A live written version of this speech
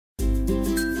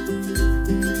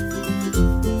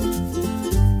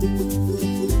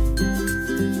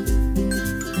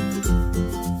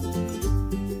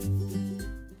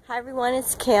Hi everyone,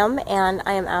 it's Kim and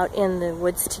I am out in the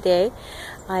woods today.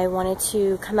 I wanted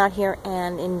to come out here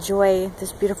and enjoy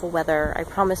this beautiful weather. I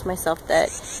promised myself that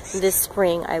this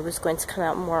spring I was going to come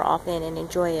out more often and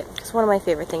enjoy it. It's one of my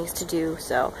favorite things to do,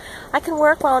 so I can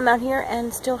work while I'm out here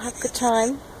and still have a good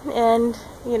time and,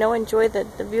 you know, enjoy the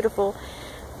beautiful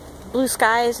blue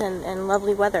skies and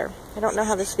lovely weather. I don't know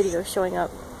how this video is showing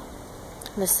up.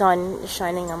 The sun is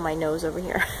shining on my nose over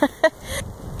here.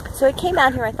 So I came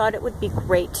out here, I thought it would be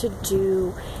great to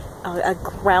do a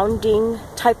grounding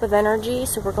type of energy.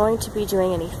 So we're going to be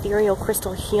doing an ethereal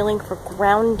crystal healing for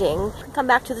grounding. Come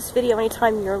back to this video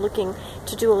anytime you're looking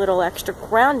to do a little extra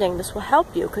grounding. This will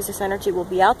help you because this energy will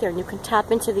be out there and you can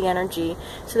tap into the energy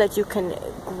so that you can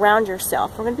ground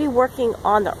yourself. We're going to be working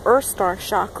on the Earth Star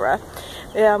Chakra.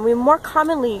 We more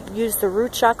commonly use the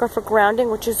root chakra for grounding,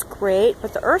 which is great,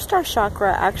 but the Earth Star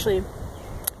Chakra actually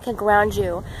can ground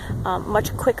you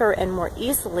much quicker and more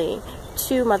easily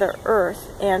to Mother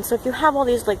Earth. And so if you have all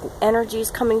these like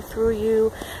energies coming through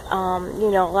you,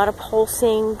 you know, a lot of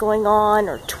pulsing going on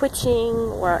or twitching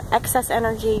or excess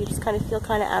energy, you just kind of feel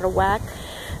kind of out of whack,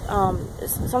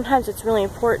 sometimes it's really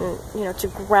important, you know, to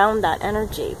ground that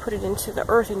energy, put it into the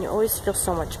earth, and you always feel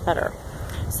so much better.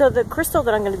 So the crystal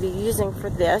that I'm going to be using for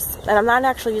this, and I'm not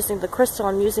actually using the crystal,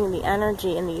 I'm using the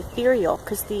energy in the ethereal,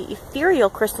 because the ethereal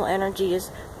crystal energy is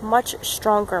much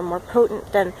stronger, more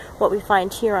potent than what we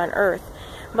find here on Earth.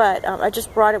 But I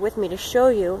just brought it with me to show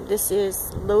you. This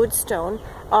is Lodestone,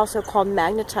 also called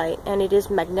magnetite, and it is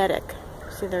magnetic.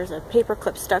 See, there's a paper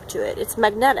clip stuck to it. It's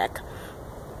magnetic.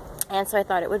 And so I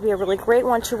thought it would be a really great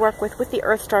one to work with the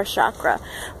Earth Star Chakra,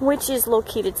 which is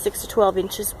located 6 to 12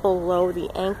 inches below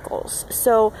the ankles.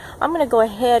 So I'm going to go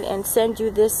ahead and send you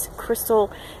this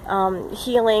crystal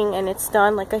healing, and it's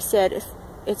done, like I said,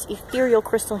 it's ethereal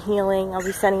crystal healing. I'll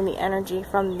be sending the energy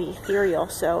from the ethereal,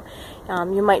 so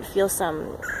you might feel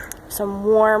some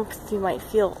warmth, you might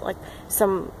feel like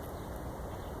some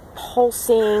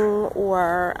pulsing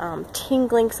or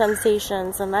tingling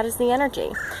sensations, and that is the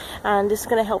energy. And this is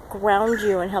going to help ground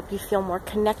you and help you feel more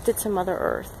connected to Mother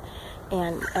Earth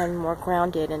and more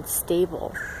grounded and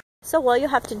stable. So all you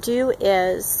have to do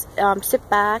is sit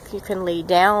back. You can lay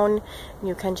down,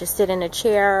 you can just sit in a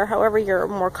chair, however you're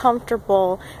more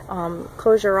comfortable.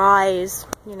 Close your eyes,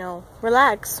 you know,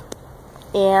 relax.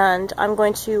 And I'm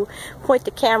going to point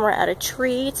the camera at a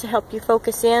tree to help you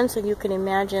focus in, so you can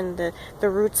imagine the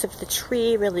roots of the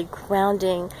tree really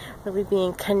grounding, really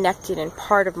being connected and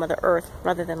part of Mother Earth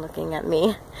rather than looking at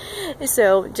me.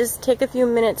 So just take a few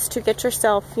minutes to get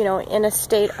yourself, you know, in a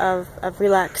state of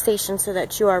relaxation so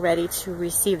that you are ready to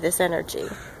receive this energy.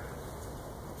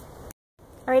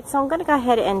 Alright, so I'm going to go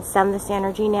ahead and send this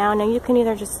energy now. Now you can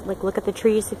either just like look at the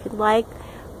trees if you'd like,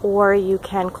 or you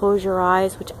can close your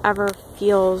eyes, whichever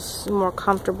feels more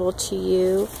comfortable to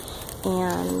you.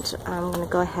 And I'm going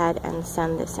to go ahead and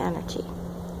send this energy.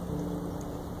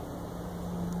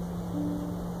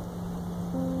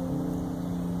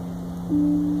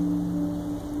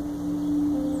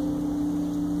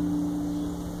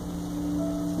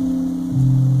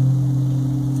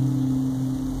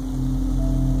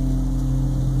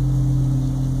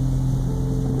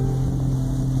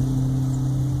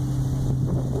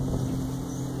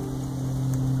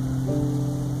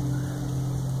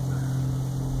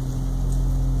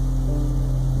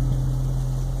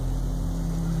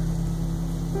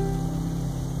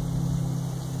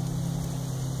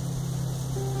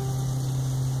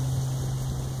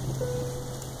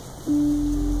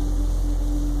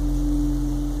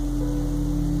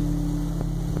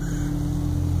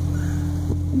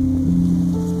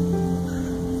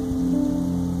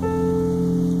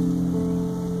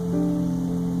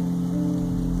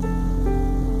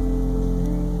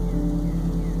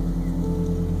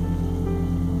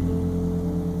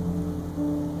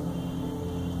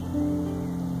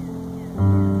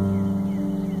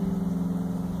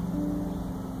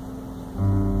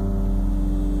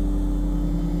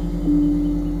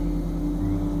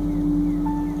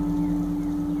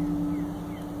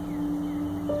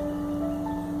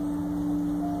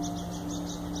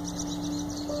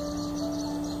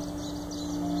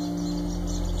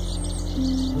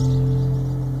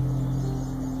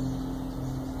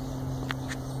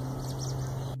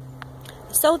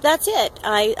 So that's it.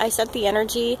 I sent the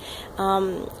energy.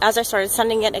 As I started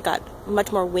sending it, it got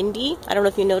much more windy. I don't know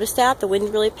if you noticed that. The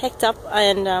wind really picked up,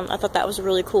 and I thought that was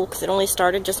really cool because it only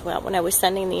started just when I was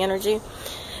sending the energy.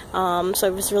 So I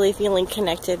was really feeling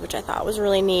connected, which I thought was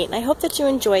really neat. And I hope that you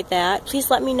enjoyed that. Please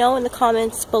let me know in the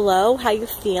comments below how you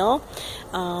feel.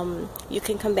 You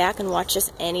can come back and watch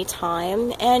this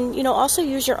anytime. And, you know, also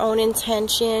use your own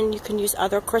intention. You can use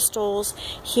other crystals.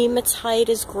 Hematite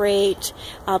is great.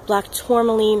 Black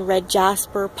tourmaline, red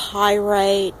jasper,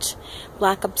 pyrite,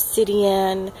 black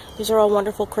obsidian. These are all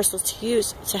wonderful crystals to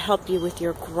use to help you with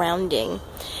your grounding.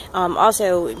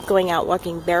 Also, going out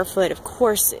walking barefoot, of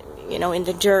course, you know, in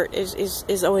the dirt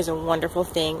is always a wonderful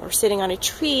thing. Or sitting on a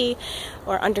tree,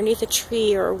 or underneath a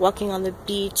tree, or walking on the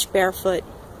beach barefoot.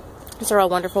 These are all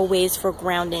wonderful ways for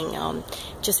grounding.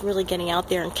 Just really getting out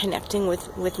there and connecting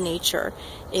with nature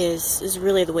is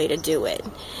really the way to do it.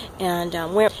 And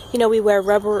we wear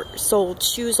rubber-soled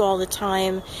shoes all the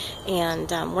time,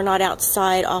 and we're not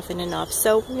outside often enough.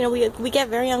 So, you know, we get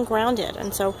very ungrounded.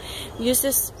 And so use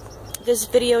this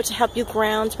video to help you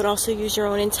ground, but also use your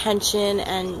own intention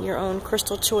and your own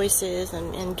crystal choices,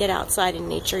 and get outside in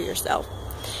nature yourself.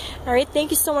 Alright,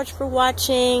 thank you so much for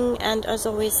watching, and as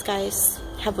always, guys,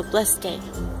 have a blessed day.